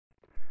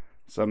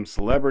Some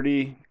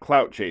celebrity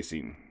clout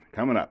chasing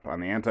coming up on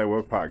the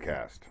Anti-Woke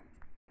Podcast.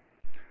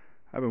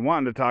 I've been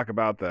wanting to talk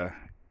about the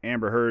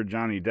Amber Heard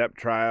Johnny Depp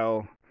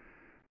trial,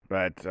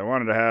 but I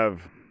wanted to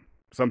have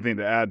something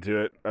to add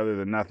to it other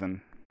than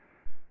nothing.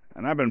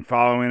 And I've been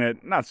following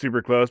it, not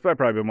super close, but I've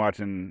probably been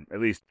watching at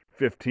least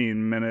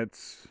 15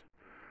 minutes,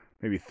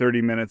 maybe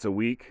 30 minutes a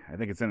week. I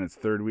think it's in its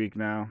third week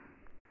now.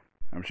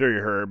 I'm sure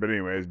you heard, but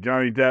anyways,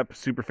 Johnny Depp,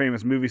 super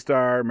famous movie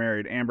star,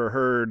 married Amber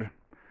Heard,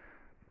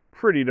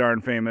 pretty darn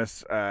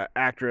famous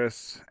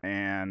actress,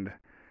 and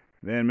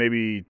then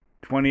maybe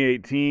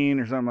 2018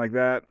 or something like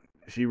that,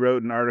 she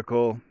wrote an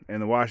article in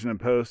the Washington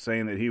Post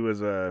saying that he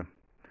was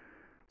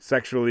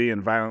sexually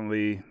and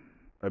violently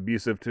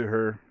abusive to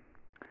her.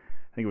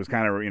 I think it was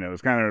kind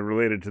of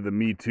related to the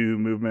Me Too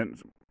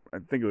movement. I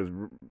think it was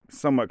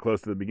somewhat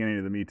close to the beginning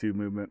of the Me Too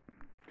movement.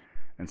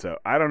 And so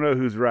I don't know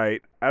who's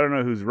right. I don't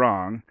know who's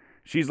wrong.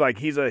 She's like,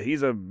 he's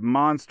a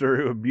monster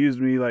who abused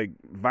me like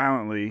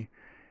violently.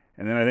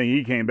 And then I think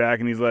he came back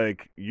and he's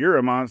like, you're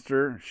a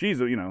monster.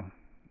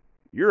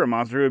 You're a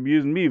monster who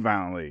abused me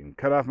violently and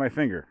cut off my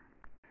finger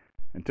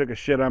and took a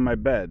shit on my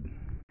bed.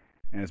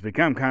 And it's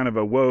become kind of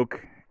a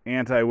woke,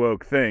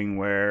 anti-woke thing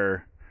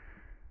where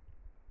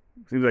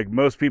it seems like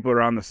most people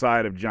are on the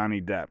side of Johnny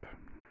Depp.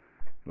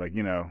 Like,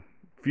 a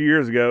few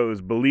years ago, it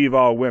was believe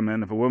all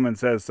women. If a woman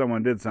says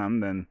someone did something,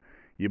 then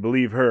you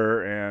believe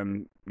her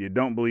and you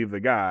don't believe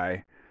the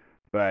guy.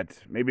 But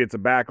maybe it's a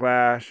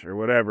backlash or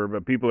whatever,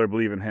 but people are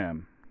believing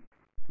him.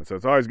 So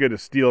it's always good to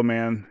steel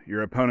man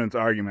your opponent's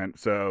argument.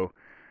 So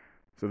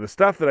the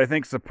stuff that I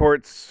think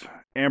supports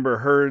Amber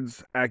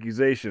Heard's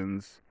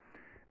accusations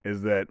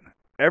is that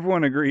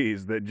everyone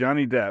agrees that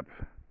Johnny Depp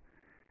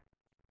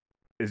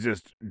is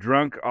just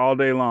drunk all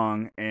day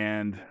long,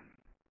 and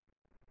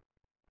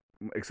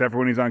except for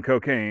when he's on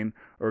cocaine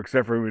or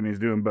except for when he's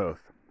doing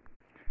both.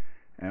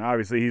 And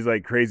obviously he's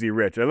like crazy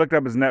rich. I looked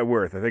up his net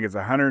worth. I think it's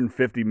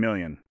 $150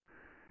 million.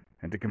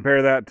 And to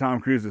compare that, Tom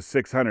Cruise is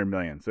 $600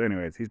 million. So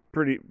anyways,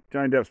 Johnny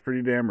Depp's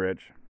pretty damn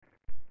rich.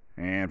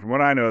 And from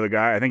what I know of the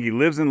guy, I think he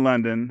lives in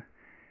London,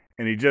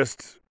 and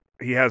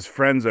he has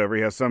friends over.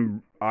 He has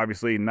some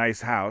obviously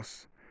nice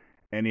house,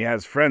 and he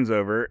has friends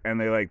over, and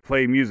they like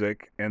play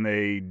music, and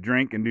they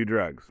drink and do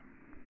drugs.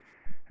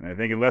 And I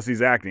think unless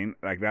he's acting,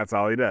 like that's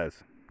all he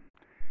does.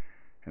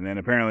 And then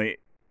apparently,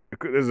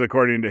 this is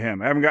according to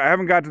him. I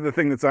haven't got to the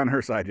thing that's on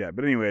her side yet.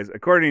 But anyways,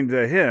 according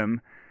to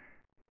him,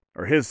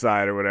 or his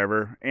side or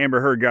whatever,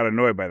 Amber Heard got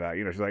annoyed by that.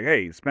 She's like,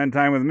 hey, spend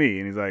time with me.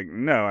 And he's like,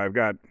 no, I've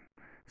got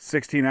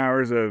 16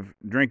 hours of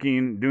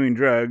drinking, doing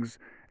drugs,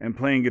 and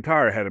playing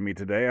guitar ahead of me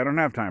today. I don't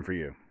have time for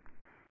you.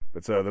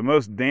 But so the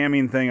most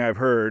damning thing I've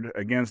heard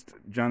against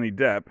Johnny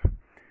Depp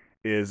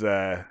is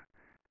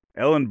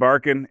Ellen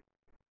Barkin,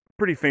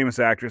 pretty famous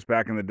actress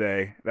back in the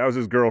day. That was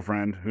his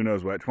girlfriend, who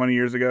knows what, 20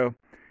 years ago.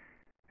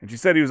 And she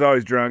said he was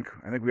always drunk.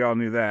 I think we all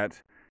knew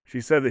that. She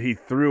said that he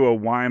threw a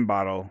wine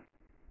bottle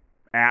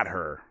at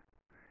her.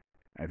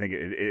 I think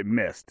it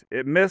missed.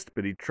 It missed,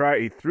 but he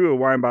threw a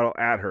wine bottle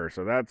at her.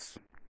 So that's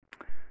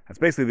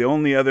basically the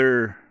only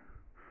other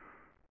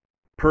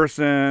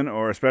person,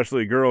 or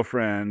especially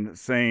girlfriend,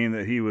 saying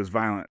that he was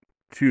violent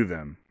to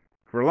them.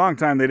 For a long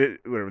time, that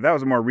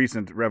was a more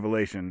recent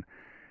revelation.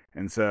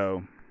 And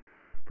so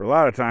for a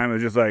lot of time, it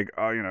was just like,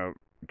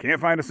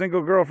 can't find a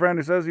single girlfriend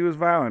who says he was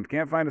violent.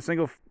 Can't find a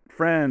single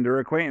friend or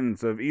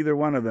acquaintance of either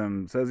one of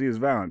them says he was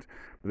violent.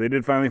 But they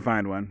did finally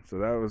find one. So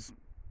that was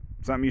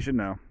something you should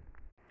know.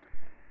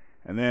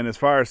 And then as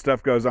far as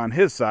stuff goes on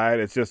his side,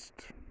 it's just,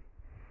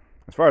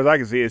 as far as I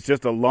can see, it's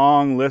just a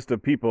long list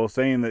of people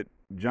saying that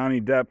Johnny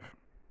Depp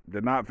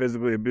did not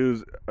physically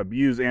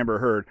abuse Amber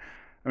Heard.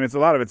 I mean, it's a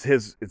lot of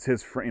his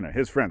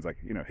friends, like,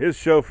 his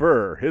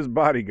chauffeur, his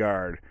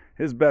bodyguard,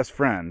 his best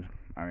friend.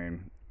 I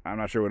mean, I'm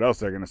not sure what else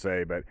they're going to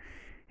say, but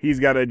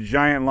he's got a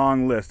giant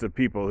long list of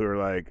people who are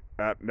like,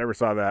 never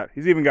saw that.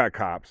 He's even got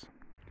cops.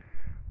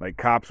 Like,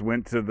 cops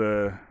went to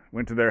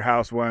their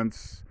house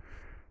once,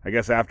 I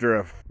guess after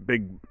a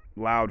big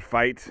loud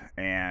fight,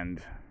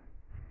 and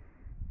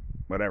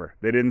whatever.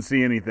 They didn't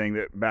see anything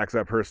that backs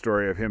up her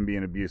story of him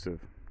being abusive.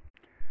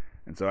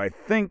 And so I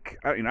think,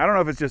 I don't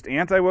know if it's just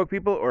anti-woke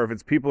people or if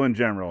it's people in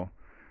general,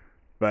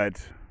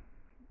 but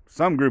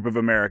some group of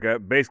America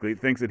basically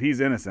thinks that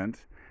he's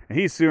innocent, and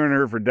he's suing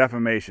her for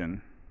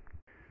defamation.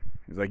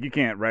 He's like, you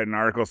can't write an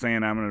article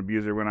saying I'm an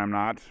abuser when I'm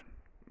not.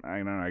 I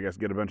don't know, I guess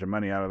get a bunch of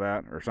money out of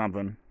that or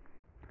something.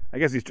 I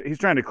guess he's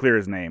trying to clear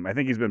his name. I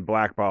think he's been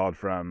blackballed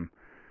from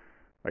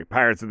like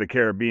Pirates of the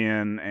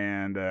Caribbean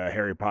and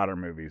Harry Potter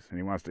movies, and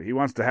he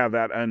wants to have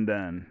that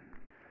undone.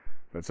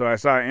 But so I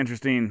saw an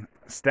interesting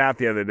stat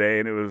the other day,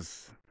 and it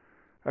was,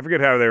 I forget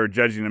how they were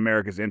judging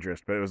America's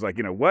interest, but it was like,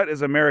 what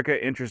is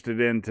America interested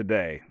in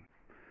today?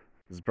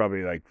 This is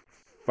probably like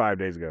 5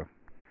 days ago.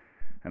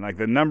 And like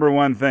the number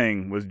one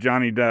thing was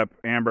Johnny Depp,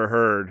 Amber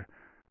Heard,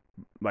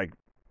 like,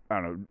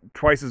 I don't know,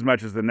 twice as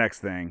much as the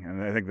next thing.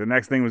 And I think the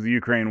next thing was the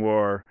Ukraine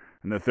war,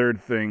 and the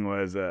third thing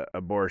was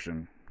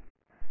abortion.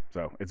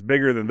 So it's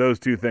bigger than those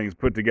two things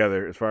put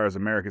together as far as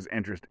America's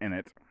interest in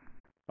it.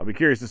 I'll be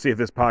curious to see if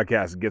this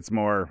podcast gets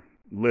more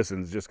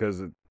listens just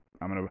because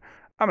I'm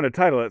gonna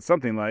title it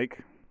something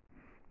like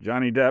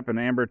Johnny Depp and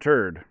Amber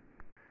Turd.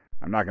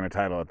 I'm not gonna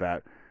title it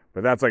that,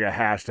 but that's like a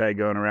hashtag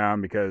going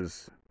around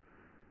because,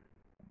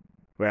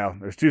 well,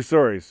 there's two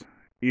stories.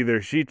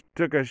 Either she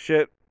took a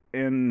shit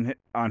in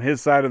on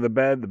his side of the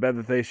bed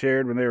that they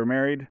shared when they were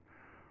married,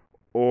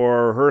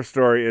 or her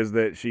story is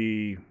that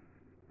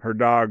her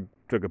dog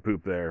took a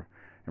poop there.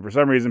 And for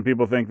some reason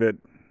people think that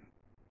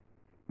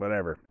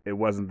whatever, it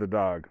wasn't the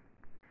dog.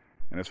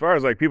 And as far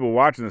as like people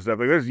watching this stuff,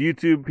 like there's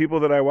YouTube people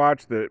that I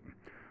watch that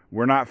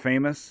were not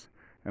famous,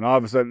 and all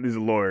of a sudden these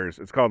are lawyers.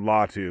 It's called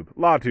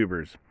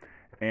LawTubers.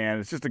 And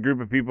it's just a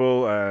group of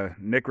people.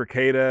 Nick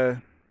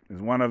Rekieta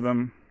is one of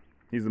them.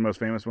 He's the most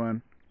famous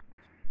one.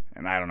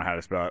 And I don't know how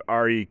to spell it.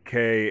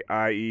 Rekieta,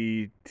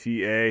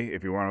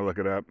 if you want to look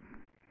it up.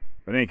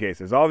 But in any case,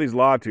 there's all these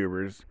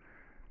LawTubers.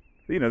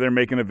 You know, they're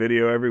making a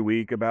video every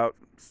week about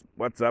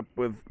what's up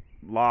with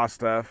law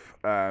stuff.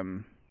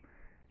 And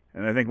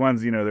I think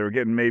ones, you know, they were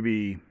getting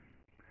maybe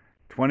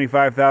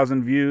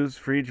 25,000 views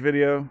for each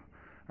video,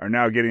 are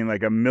now getting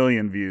like 1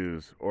 million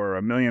views or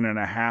 1.5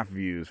 million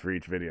views for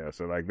each video.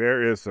 So like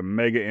there is some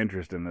mega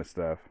interest in this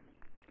stuff.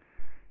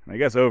 And I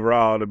guess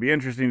overall it'll be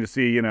interesting to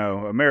see, you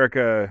know,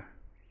 America,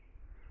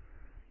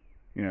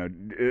 you know,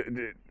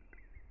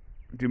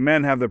 do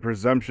men have the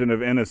presumption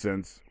of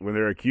innocence when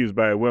they're accused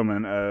by a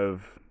woman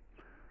of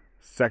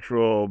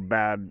sexual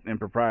bad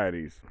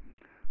improprieties?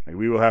 Like,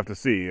 we will have to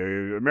see.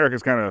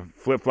 America's kind of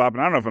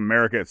flip-flopping. I don't know if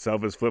America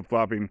itself is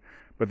flip-flopping,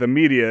 but the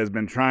media has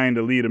been trying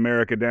to lead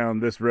America down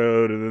this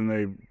road, and then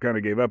they kind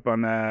of gave up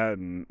on that,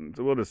 and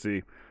so we'll just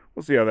see.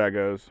 We'll see how that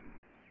goes.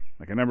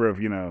 Like a number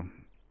of, you know,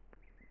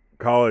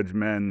 college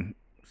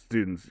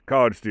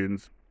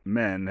students,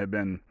 men, have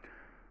been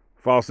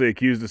falsely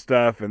accused of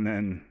stuff, and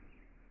then,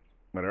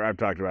 whatever, I've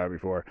talked about it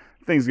before.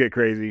 Things get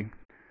crazy.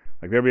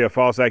 Like, there'll be a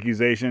false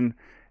accusation,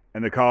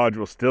 and the college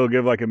will still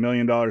give like $1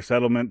 million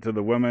settlement to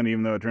the woman,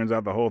 even though it turns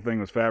out the whole thing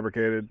was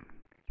fabricated.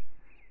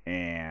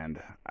 And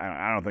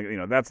I don't think, you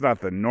know, that's not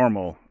the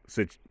normal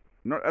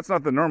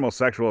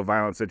sexual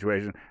violence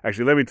situation.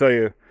 Actually, let me tell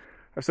you,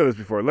 I've said this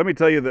before. Let me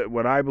tell you that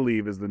what I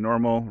believe is the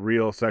normal,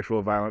 real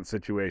sexual violence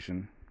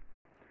situation.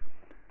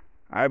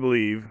 I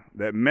believe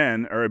that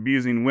men are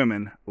abusing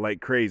women like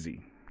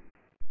crazy.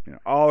 You know,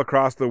 all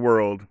across the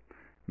world,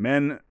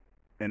 men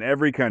in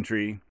every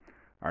country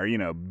are, you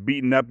know,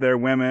 beating up their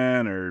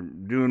women or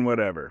doing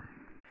whatever.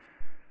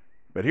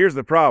 But here's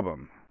the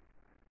problem.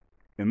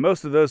 In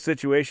most of those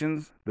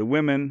situations, the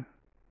women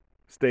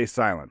stay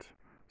silent.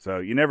 So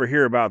you never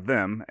hear about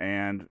them,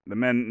 and the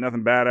men,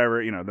 nothing bad ever,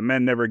 you know, the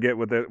men never get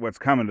what's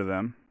coming to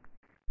them.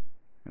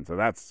 And so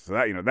that's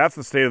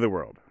the state of the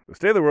world. The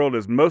state of the world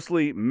is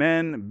mostly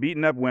men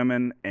beating up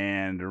women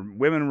and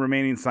women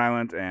remaining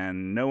silent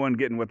and no one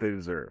getting what they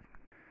deserve.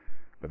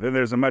 But then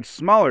there's a much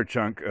smaller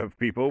chunk of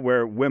people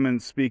where women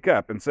speak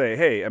up and say,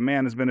 hey, a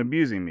man has been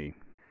abusing me.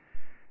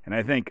 And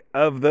I think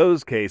of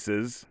those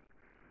cases,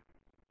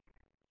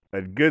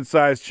 a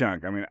good-sized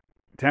chunk, I mean,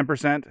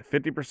 10%,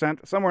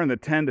 50%, somewhere in the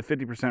 10 to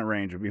 50%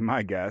 range would be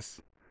my guess,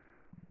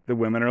 the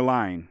women are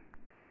lying.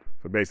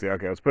 So basically,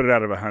 okay, let's put it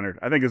out of 100.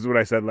 I think this is what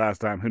I said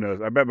last time. Who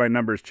knows? I bet my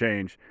numbers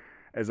change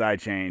as I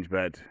change.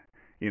 But,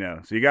 you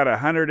know, so you got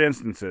 100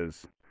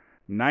 instances.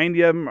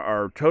 90 of them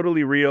are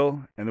totally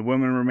real, and the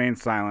women remain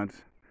silent.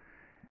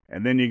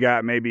 And then you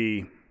got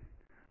maybe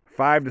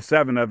 5 to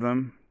 7 of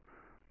them.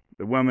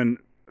 The woman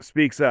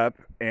speaks up,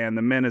 and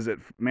the man is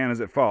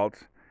at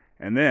fault.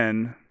 And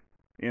then,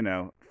 you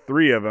know,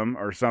 3 of them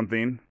or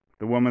something,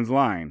 the woman's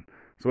lying.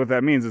 So what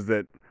that means is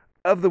that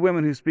of the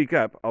women who speak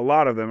up, a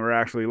lot of them are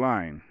actually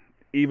lying,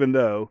 even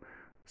though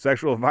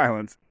sexual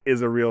violence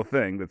is a real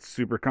thing that's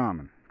super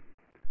common.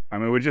 I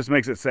mean, it just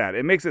makes it sad.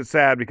 It makes it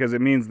sad because it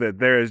means that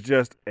there is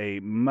just a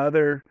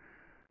mother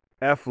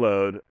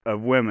F-load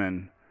of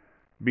women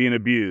being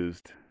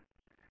abused,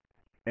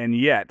 and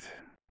yet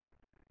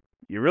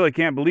you really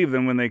can't believe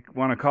them when they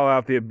want to call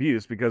out the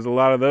abuse, because a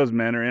lot of those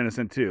men are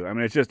innocent too. I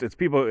mean, it's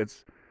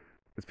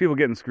people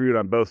getting screwed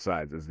on both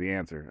sides is the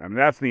answer. I mean,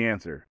 that's the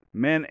answer.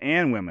 Men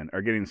and women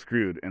are getting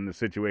screwed in the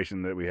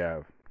situation that we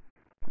have.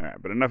 All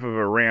right, but enough of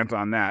a rant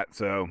on that.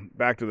 So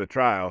back to the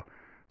trial.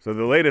 So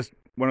the latest,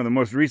 one of the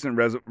most recent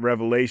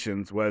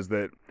revelations was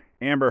that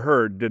Amber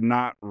Heard did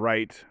not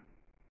write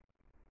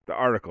the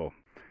article.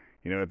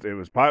 You know, it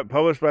was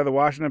published by the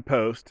Washington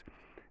Post.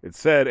 It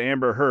said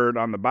Amber Heard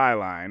on the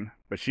byline,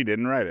 but she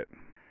didn't write it.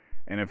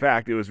 And in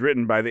fact, it was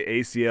written by the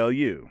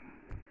ACLU.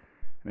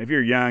 And if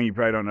you're young, you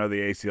probably don't know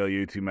the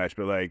ACLU too much,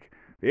 but like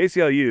the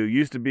ACLU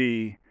used to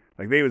be,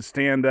 like, they would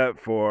stand up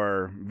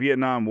for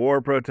Vietnam War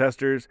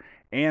protesters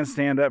and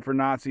stand up for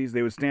Nazis.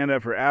 They would stand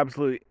up for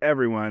absolutely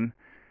everyone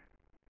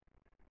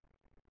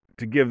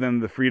to give them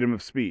the freedom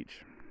of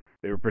speech.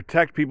 They would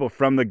protect people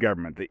from the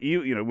government.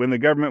 When the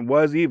government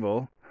was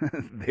evil,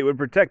 they would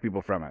protect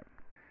people from it.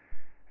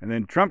 And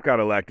then Trump got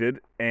elected,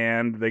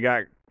 and they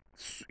got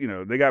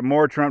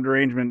more Trump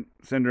derangement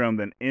syndrome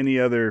than any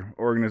other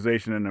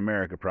organization in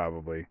America,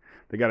 probably.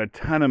 They got a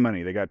ton of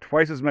money. They got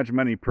twice as much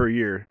money per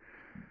year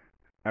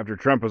after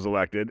Trump was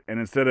elected, and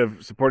instead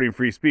of supporting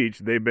free speech,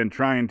 they've been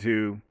trying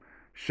to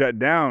shut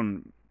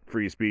down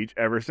free speech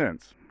ever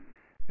since.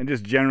 And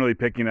just generally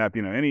picking up,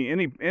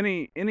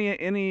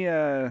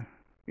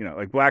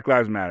 like Black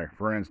Lives Matter,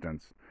 for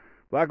instance.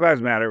 Black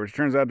Lives Matter, which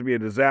turns out to be a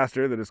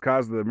disaster that has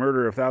caused the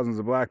murder of thousands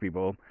of black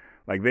people,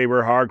 like they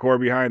were hardcore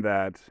behind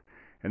that.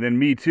 And then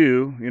Me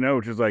Too,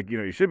 which is like,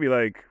 you should be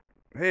like,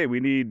 hey, we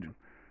need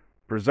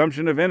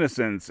presumption of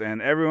innocence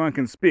and everyone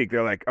can speak.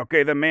 They're like,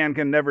 okay, the man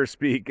can never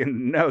speak,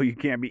 and no, you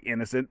can't be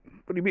innocent.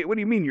 What do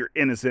you mean you're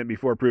innocent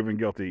before proven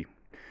guilty?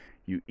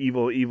 You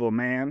evil, evil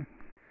man.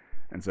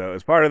 And so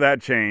as part of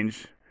that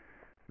change,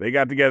 they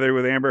got together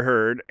with Amber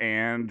Heard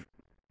and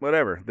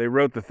whatever. They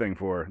wrote the thing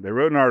for her. They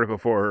wrote an article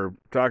for her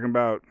talking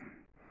about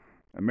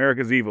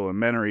America's evil and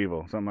men are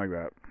evil, something like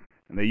that.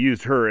 And they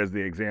used her as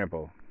the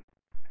example.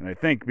 And I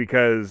think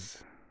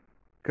because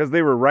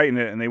they were writing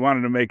it and they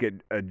wanted to make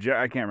it I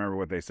can't remember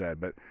what they said,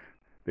 but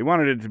they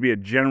wanted it to be a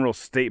general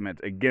statement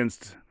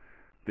against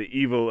the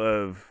evil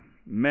of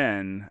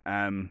men.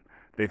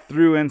 They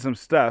threw in some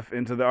stuff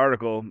into the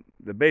article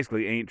that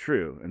basically ain't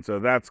true. And so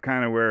that's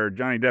kind of where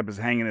Johnny Depp is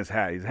hanging his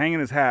hat. He's hanging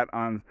his hat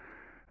on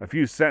a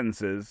few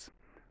sentences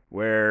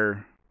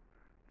where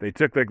they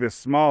took like this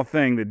small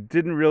thing that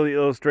didn't really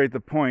illustrate the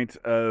point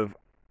of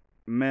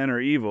men are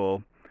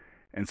evil.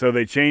 And so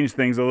they changed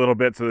things a little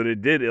bit so that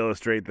it did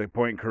illustrate the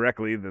point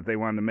correctly that they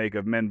wanted to make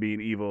of men being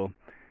evil.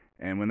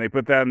 And when they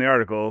put that in the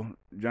article,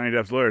 Johnny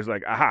Depp's lawyer is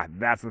like, aha,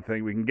 that's the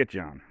thing we can get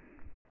you on.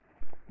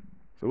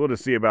 So we'll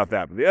just see about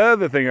that. But the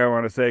other thing I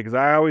want to say, because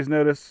I always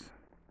notice,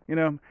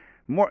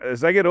 more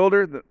as I get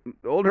older, the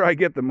older I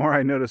get, the more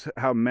I notice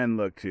how men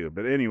look too.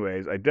 But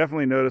anyways, I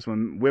definitely notice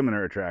when women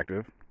are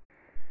attractive.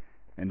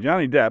 And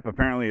Johnny Depp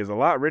apparently is a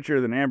lot richer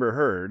than Amber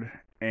Heard,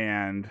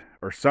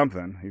 or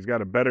something. He's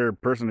got a better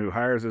person who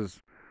hires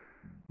his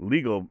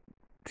legal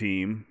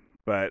team,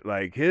 but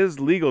like his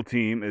legal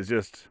team is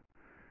just,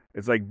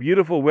 it's like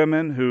beautiful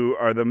women who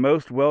are the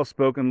most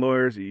well-spoken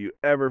lawyers you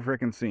ever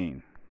freaking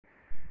seen.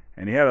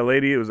 And he had a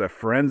lady who was a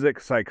forensic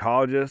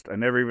psychologist. I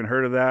never even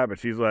heard of that, but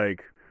she's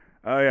like,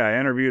 oh yeah, I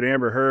interviewed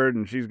Amber Heard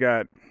and she's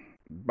got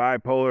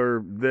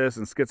bipolar this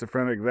and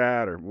schizophrenic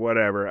that or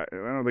whatever. I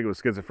don't think it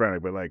was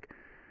schizophrenic, but like,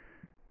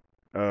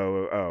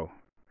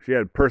 she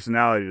had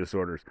personality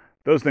disorders.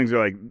 Those things are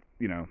like,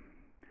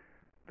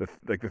 the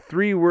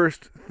three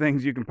worst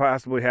things you can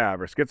possibly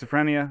have are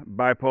schizophrenia,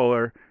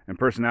 bipolar, and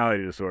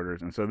personality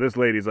disorders. And so this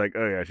lady's like,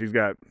 oh yeah, she's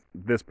got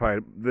this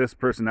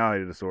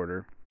personality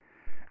disorder.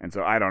 And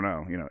so I don't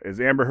know, is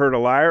Amber Heard a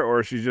liar,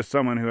 or is she just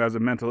someone who has a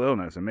mental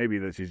illness, and maybe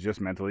that she's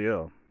just mentally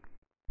ill,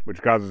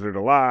 which causes her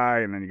to lie,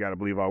 and then you got to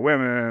believe all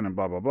women, and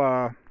blah, blah,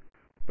 blah.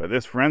 But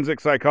this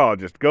forensic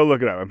psychologist, go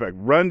look it up. In fact,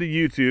 run to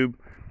YouTube,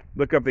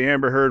 look up the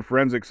Amber Heard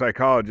forensic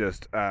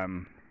psychologist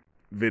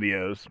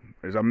videos.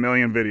 There's a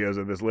million videos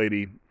of this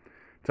lady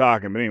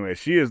talking. But anyway,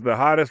 she is the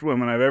hottest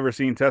woman I've ever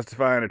seen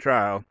testify in a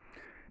trial,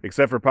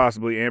 except for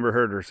possibly Amber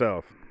Heard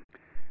herself.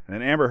 And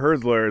then Amber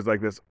Heard's lawyer is like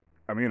this,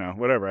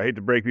 whatever. I hate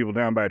to break people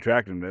down by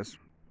attractiveness.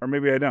 Or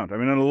maybe I don't.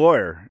 I'm a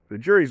lawyer. The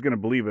jury's going to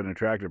believe an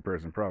attractive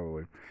person,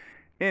 probably.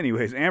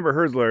 Anyways, Amber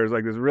Heard's lawyer is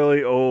like this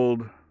really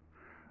old,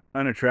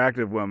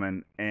 unattractive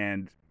woman.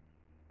 And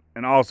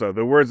also,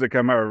 the words that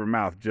come out of her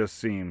mouth just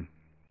seem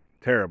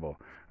terrible.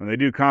 When they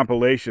do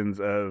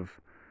compilations of,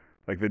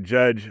 like, the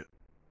judge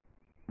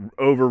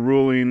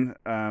overruling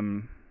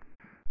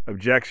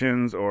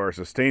objections or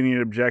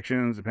sustaining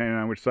objections, depending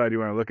on which side you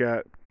want to look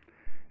at.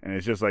 And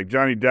it's just like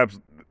Johnny Depp's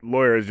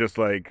lawyer is just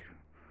like,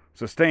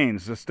 sustained.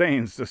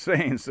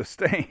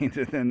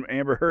 And then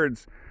Amber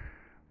Heard's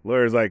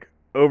lawyer is like,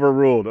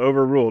 overruled. She's got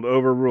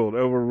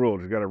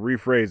to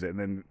rephrase it. And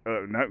then,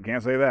 no,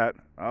 can't say that.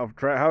 I'll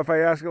try. How if I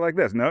ask it like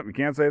this? Nope, you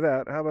can't say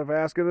that. How about if I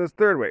ask it this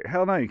third way?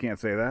 Hell no, you can't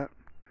say that.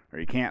 Or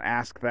you can't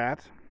ask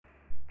that.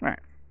 All right.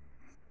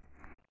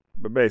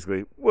 But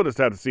basically, we'll just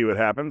have to see what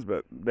happens.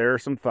 But there are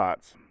some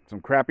thoughts. Some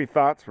crappy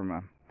thoughts from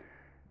a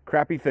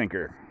crappy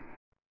thinker.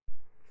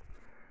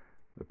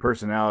 The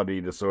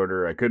personality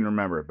disorder, I couldn't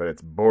remember, but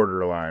it's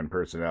borderline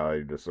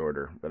personality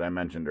disorder that I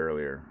mentioned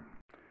earlier.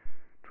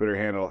 Twitter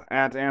handle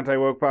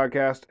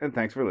 @AntiWokePodcast, and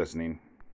thanks for listening.